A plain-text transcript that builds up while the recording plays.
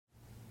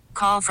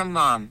Call from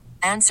mom.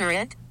 Answer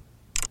it.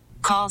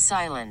 Call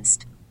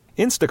silenced.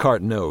 Instacart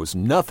knows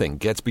nothing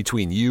gets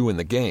between you and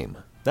the game.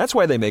 That's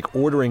why they make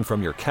ordering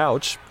from your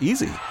couch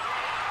easy.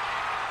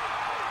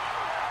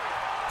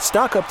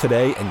 Stock up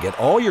today and get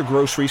all your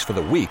groceries for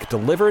the week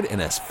delivered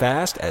in as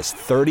fast as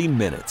 30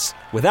 minutes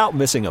without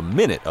missing a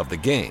minute of the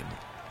game.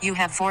 You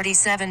have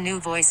 47 new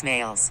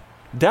voicemails.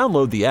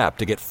 Download the app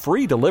to get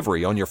free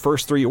delivery on your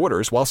first 3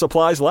 orders while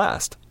supplies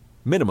last.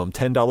 Minimum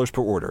 $10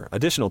 per order.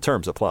 Additional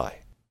terms apply.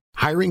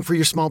 Hiring for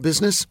your small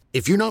business?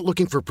 If you're not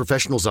looking for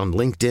professionals on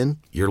LinkedIn,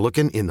 you're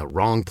looking in the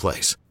wrong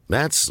place.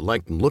 That's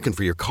like looking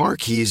for your car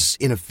keys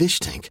in a fish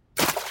tank.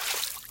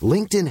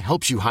 LinkedIn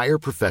helps you hire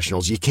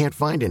professionals you can't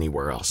find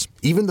anywhere else,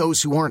 even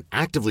those who aren't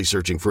actively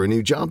searching for a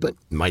new job but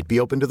might be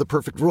open to the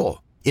perfect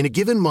role. In a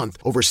given month,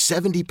 over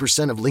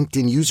 70% of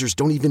LinkedIn users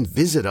don't even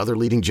visit other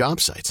leading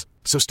job sites.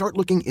 So start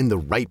looking in the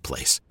right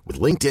place. With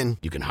LinkedIn,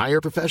 you can hire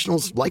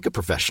professionals like a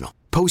professional.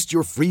 Post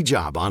your free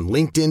job on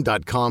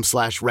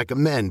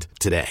linkedin.com/recommend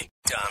today.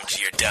 Dom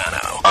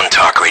Giordano on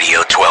Talk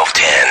Radio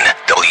 1210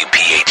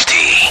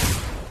 WPHT.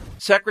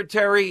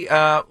 Secretary,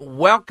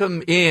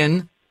 welcome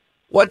in.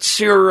 What's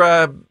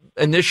your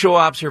initial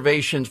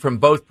observations from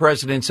both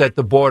presidents at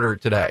the border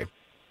today?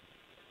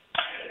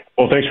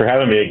 Well, thanks for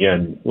having me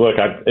again. Look,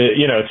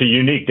 it's a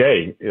unique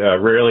day.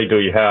 Rarely do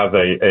you have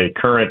a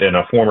current and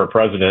a former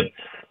president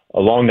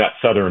along that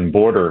southern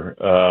border.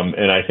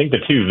 And I think the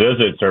two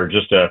visits are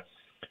just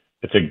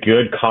it's a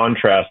good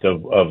contrast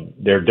of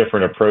their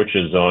different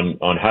approaches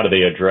on how do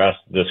they address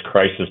this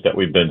crisis that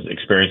we've been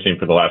experiencing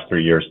for the last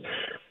 3 years.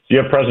 So you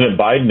have President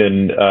Biden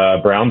in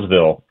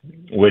Brownsville,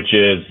 which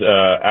is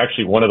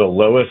actually one of the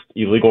lowest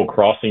illegal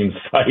crossing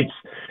sites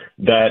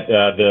that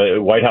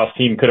the White House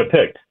team could have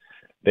picked.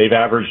 They've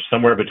averaged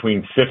somewhere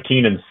between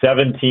 15 and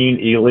 17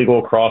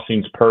 illegal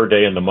crossings per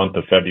day in the month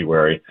of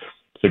February.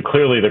 So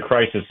clearly the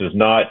crisis is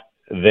not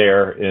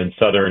there in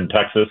southern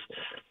Texas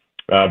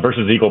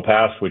versus Eagle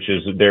Pass, which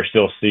is they're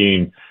still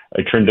seeing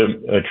a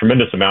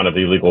tremendous amount of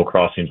illegal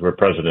crossings where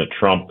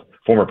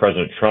former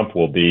President Trump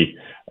will be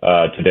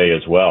today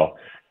as well.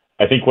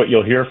 I think what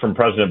you'll hear from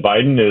President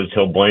Biden is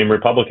he'll blame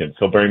Republicans.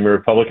 He'll blame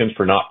Republicans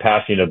for not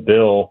passing a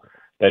bill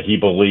that he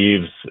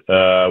believes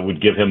would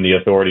give him the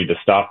authority to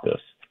stop this.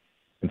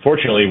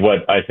 Unfortunately,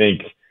 what I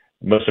think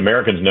most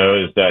Americans know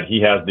is that he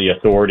has the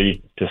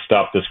authority to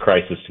stop this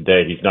crisis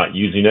today. He's not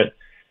using it.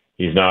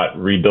 He's not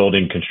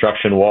rebuilding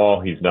construction wall.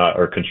 He's not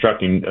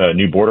constructing a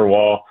new border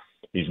wall.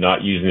 He's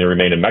not using the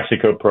Remain in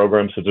Mexico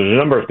program. So there's a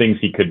number of things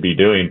he could be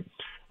doing.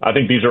 I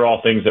think these are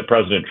all things that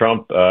President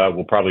Trump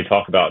will probably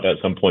talk about at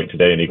some point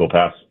today in Eagle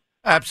Pass.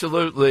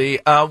 Absolutely.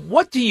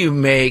 What do you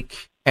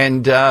make,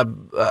 and I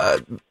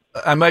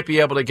might be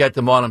able to get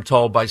them on, I'm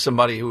told, by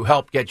somebody who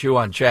helped get you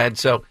on, Chad.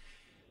 So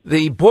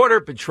the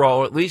Border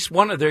Patrol, at least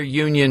one of their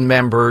union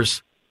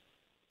members,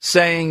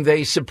 saying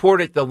they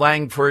supported the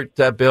Langford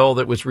bill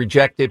that was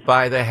rejected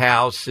by the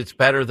House. It's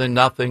better than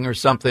nothing or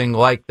something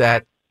like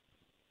that.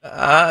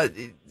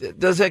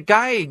 Does a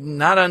guy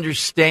not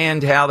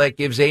understand how that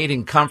gives aid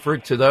and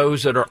comfort to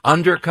those that are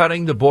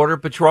undercutting the Border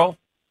Patrol?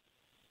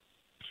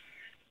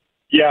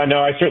 Yeah,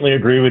 no, I certainly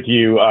agree with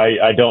you.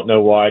 I don't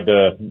know why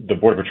the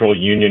Border Patrol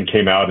union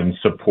came out in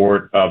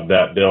support of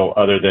that bill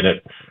other than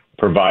it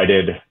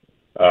provided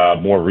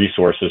more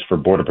resources for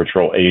Border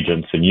Patrol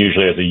agents. And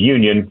usually as a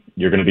union,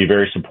 you're going to be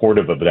very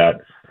supportive of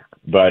that.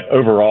 But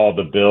overall,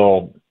 the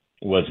bill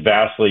was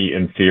vastly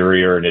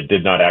inferior, and it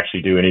did not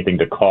actually do anything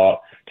to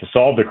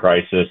solve the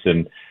crisis.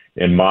 And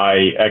in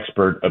my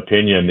expert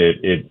opinion,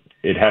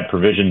 it had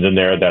provisions in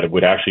there that it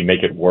would actually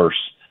make it worse.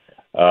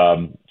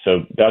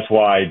 So that's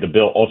why the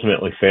bill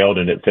ultimately failed,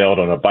 and it failed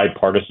on a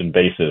bipartisan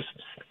basis.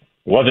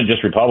 It wasn't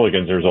just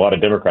Republicans. There was a lot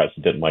of Democrats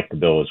that didn't like the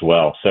bill as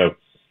well. So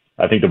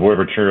I think the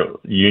Border Patrol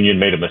union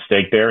made a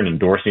mistake there in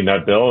endorsing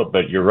that bill,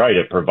 but you're right.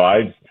 It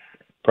provides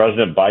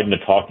President Biden a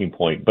talking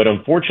point. But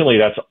unfortunately,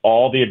 that's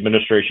all the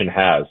administration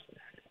has.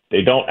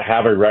 They don't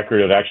have a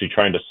record of actually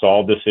trying to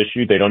solve this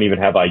issue. They don't even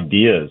have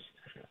ideas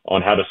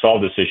on how to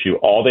solve this issue.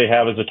 All they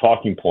have is a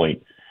talking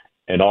point,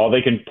 and all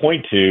they can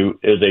point to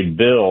is a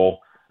bill,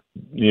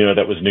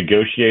 that was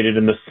negotiated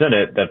in the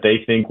Senate that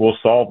they think will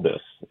solve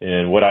this.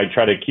 And what I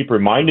try to keep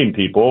reminding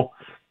people,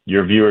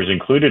 your viewers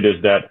included,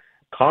 is that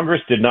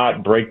Congress did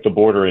not break the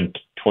border in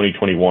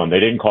 2021. They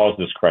didn't cause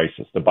this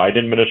crisis. The Biden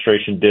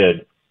administration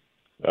did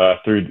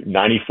through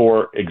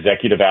 94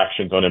 executive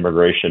actions on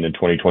immigration in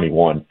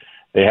 2021.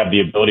 They have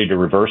the ability to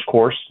reverse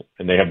course,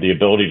 and they have the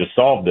ability to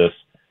solve this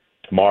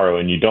tomorrow,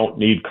 and you don't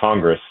need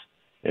Congress.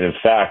 And in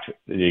fact,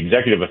 the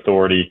executive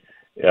authority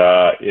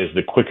is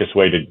the quickest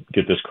way to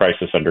get this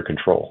crisis under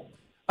control.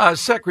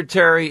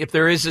 Secretary, if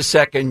there is a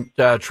second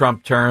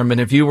Trump term, and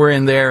if you were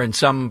in there in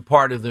some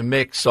part of the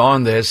mix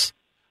on this,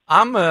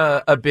 I'm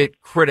a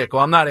bit critical.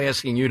 I'm not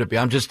asking you to be.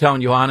 I'm just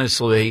telling you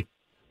honestly,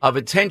 of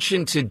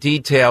attention to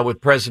detail with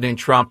President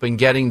Trump and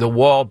getting the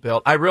wall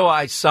built. I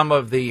realize some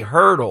of the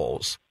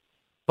hurdles,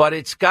 but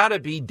it's got to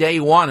be day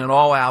one, an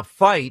all-out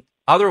fight.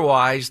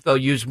 Otherwise, they'll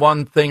use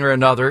one thing or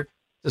another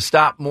to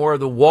stop more of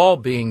the wall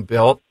being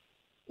built.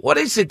 What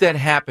is it that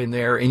happened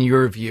there in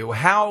your view?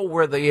 How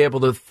were they able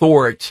to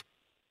thwart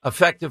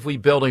effectively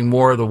building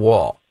more of the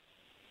wall?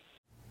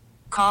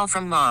 Call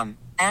from mom.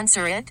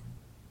 Answer it.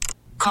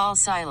 Call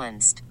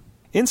silenced.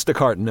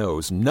 Instacart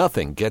knows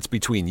nothing gets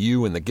between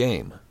you and the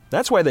game.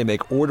 That's why they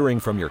make ordering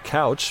from your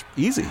couch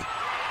easy.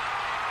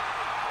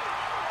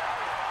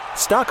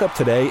 Stock up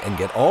today and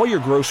get all your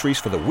groceries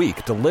for the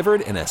week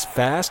delivered in as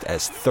fast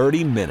as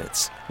 30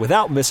 minutes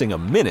without missing a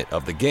minute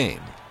of the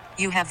game.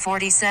 You have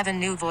 47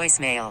 new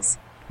voicemails.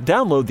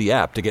 Download the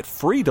app to get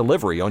free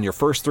delivery on your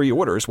first 3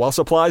 orders while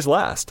supplies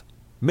last.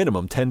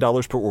 Minimum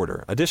 $10 per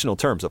order. Additional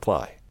terms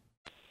apply.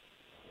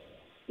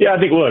 Yeah, I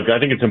think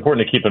it's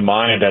important to keep in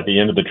mind at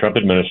the end of the Trump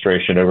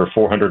administration, over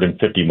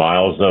 450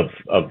 miles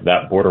of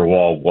that border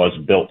wall was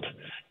built.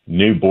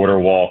 New border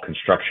wall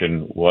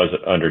construction was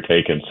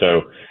undertaken.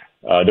 So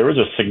there was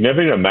a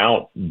significant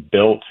amount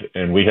built,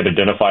 and we had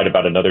identified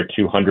about another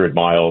 200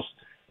 miles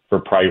for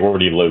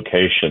priority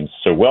locations.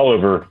 So well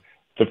over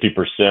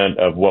 50%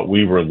 of what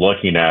we were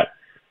looking at.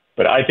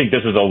 But I think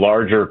this is a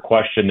larger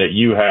question that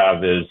you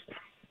have is,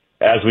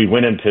 as we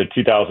went into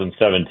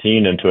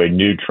 2017 into a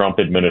new Trump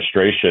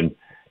administration,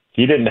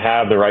 he didn't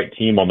have the right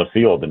team on the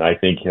field. And I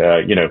think,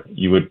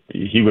 he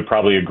would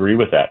probably agree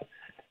with that.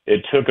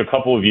 It took a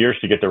couple of years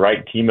to get the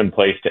right team in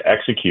place to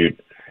execute.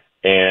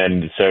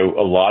 And so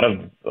a lot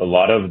of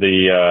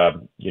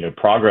the,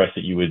 progress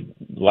that you would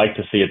like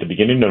to see at the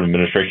beginning of the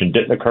administration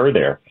didn't occur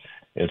there.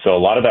 And so a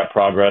lot of that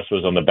progress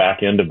was on the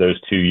back end of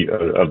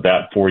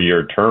that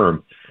 4-year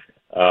term.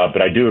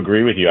 But I do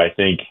agree with you. I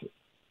think,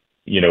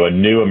 a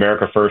new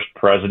America First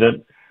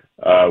president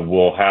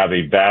will have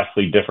a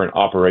vastly different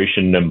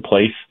operation in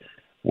place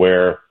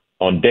where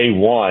on day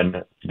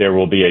one, there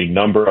will be a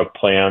number of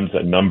plans,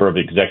 a number of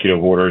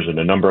executive orders, and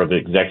a number of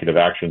executive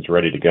actions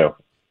ready to go.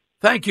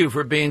 Thank you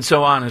for being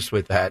so honest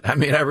with that. I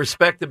mean, I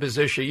respect the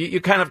position. You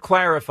kind of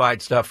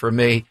clarified stuff for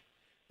me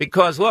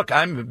because, look,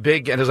 I'm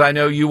big, and as I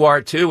know you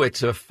are too,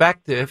 it's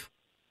effective,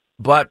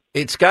 but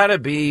it's got to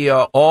be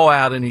all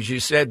out. And as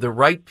you said, the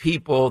right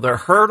people, the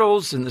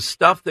hurdles and the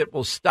stuff that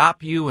will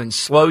stop you and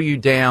slow you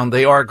down,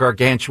 they are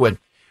gargantuan.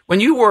 When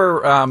you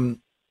were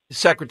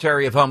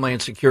Secretary of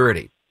Homeland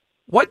Security,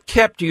 what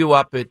kept you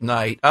up at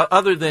night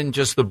other than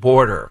just the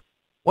border?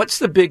 What's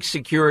the big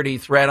security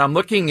threat? I'm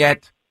looking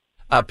at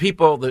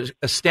the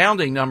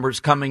astounding numbers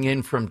coming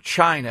in from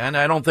China, and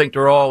I don't think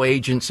they're all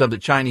agents of the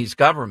Chinese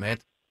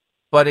government,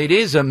 but it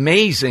is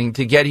amazing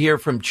to get here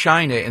from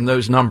China in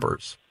those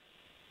numbers.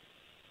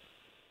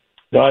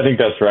 No, I think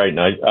that's right. And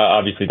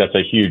obviously that's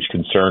a huge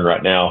concern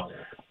right now.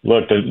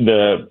 Look,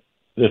 the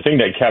thing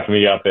that kept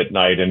me up at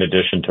night, in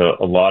addition to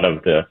a lot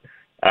of the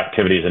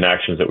activities and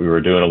actions that we were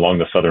doing along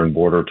the southern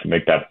border to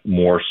make that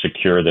more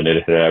secure than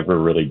it had ever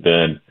really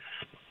been,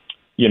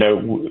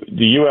 the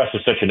U.S.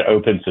 is such an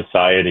open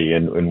society,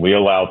 and we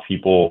allow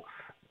people,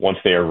 once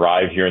they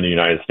arrive here in the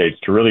United States,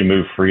 to really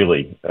move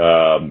freely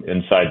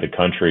inside the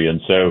country. And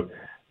so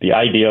the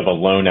idea of a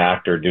lone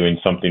actor doing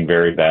something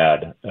very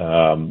bad,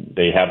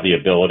 they have the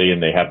ability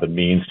and they have the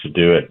means to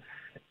do it.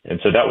 And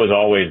so that was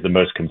always the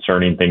most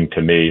concerning thing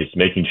to me, is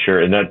making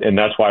sure, and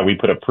that's why we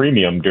put a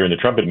premium during the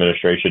Trump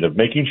administration of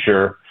making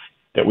sure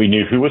that we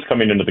knew who was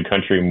coming into the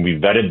country and we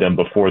vetted them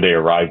before they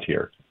arrived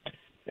here.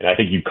 And I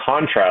think you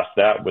contrast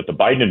that with the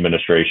Biden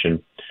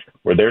administration,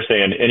 where they're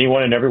saying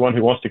anyone and everyone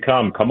who wants to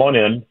come on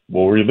in,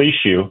 we'll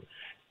release you,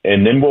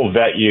 and then we'll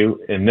vet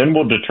you, and then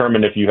we'll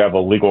determine if you have a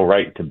legal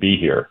right to be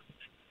here.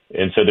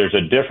 And so there's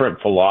a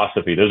different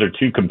philosophy. Those are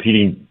two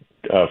competing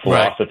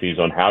philosophies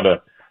on how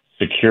to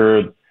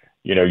secure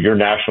your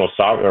national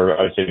or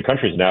I would say the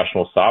country's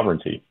national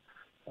sovereignty.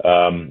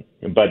 But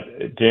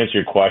to answer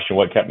your question,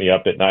 what kept me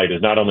up at night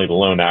is not only the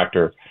lone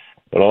actor,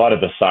 but a lot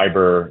of the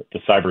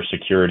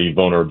cybersecurity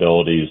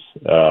vulnerabilities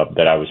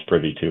that I was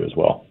privy to as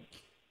well.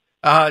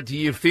 Do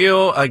you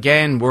feel,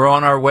 again, we're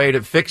on our way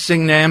to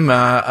fixing them?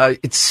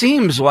 It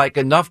seems like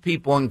enough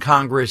people in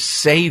Congress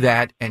say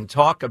that and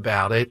talk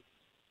about it.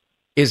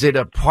 Is it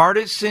a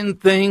partisan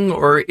thing,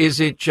 or is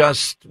it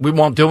just we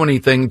won't do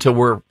anything till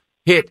we're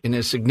hit in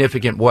a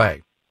significant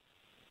way?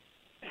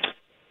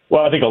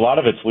 Well, I think a lot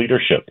of it's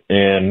leadership.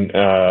 And,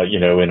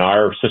 in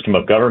our system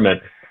of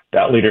government,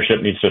 that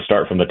leadership needs to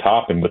start from the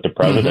top and with the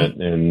president.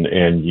 Mm-hmm.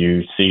 And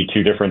you see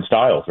two different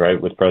styles, right?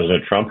 With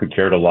President Trump, who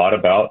cared a lot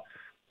about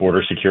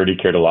border security,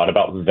 cared a lot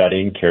about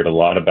vetting, cared a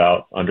lot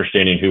about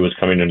understanding who was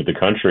coming into the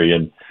country.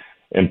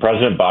 And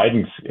President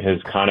Biden has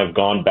kind of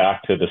gone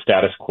back to the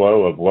status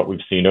quo of what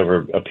we've seen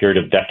over a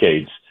period of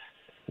decades,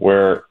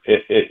 where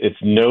it's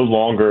no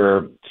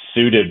longer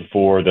suited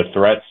for the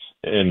threats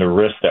and the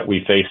risks that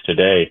we face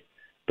today,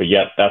 but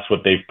yet that's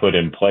what they've put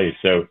in place.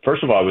 So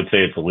first of all, I would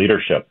say it's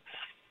leadership.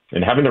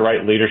 And having the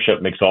right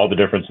leadership makes all the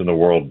difference in the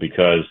world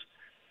because,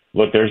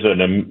 look, there's a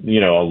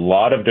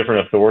lot of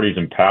different authorities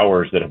and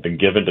powers that have been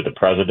given to the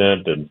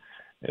president and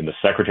the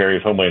Secretary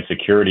of Homeland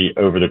Security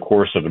over the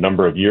course of a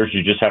number of years.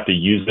 You just have to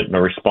use it in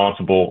a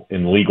responsible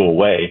and legal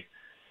way.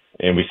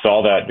 And we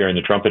saw that during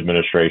the Trump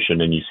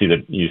administration, and you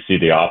see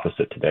the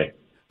opposite today.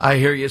 I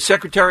hear you.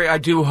 Secretary, I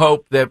do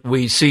hope that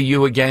we see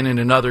you again in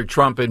another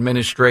Trump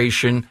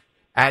administration.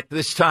 At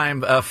this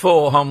time,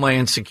 full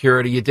Homeland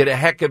Security. You did a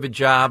heck of a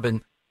job,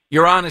 and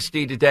your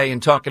honesty today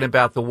in talking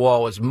about the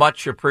wall is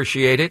much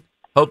appreciated.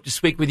 Hope to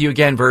speak with you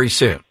again very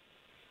soon.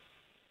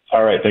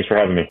 All right. Thanks for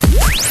having me.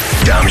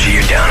 Dom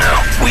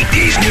Giordano,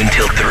 weekdays noon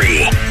till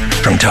 3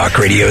 from Talk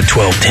Radio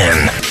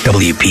 1210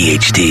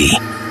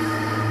 WPHT.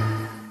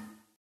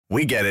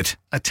 We get it.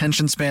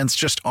 Attention spans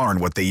just aren't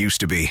what they used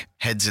to be.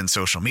 Heads in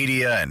social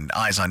media and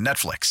eyes on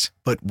Netflix.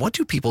 But what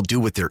do people do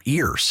with their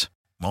ears?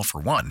 Well, for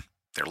one,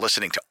 they're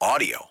listening to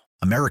audio.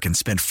 Americans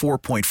spend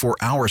 4.4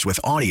 hours with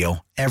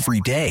audio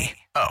every day.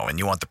 Oh, and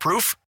you want the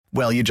proof?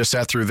 Well, you just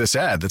sat through this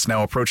ad that's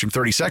now approaching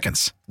 30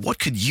 seconds. What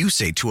could you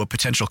say to a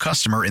potential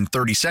customer in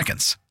 30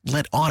 seconds?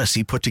 Let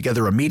Odyssey put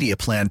together a media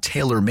plan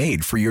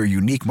tailor-made for your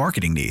unique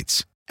marketing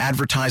needs.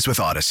 Advertise with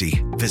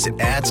Odyssey. Visit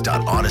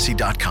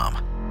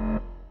ads.odyssey.com.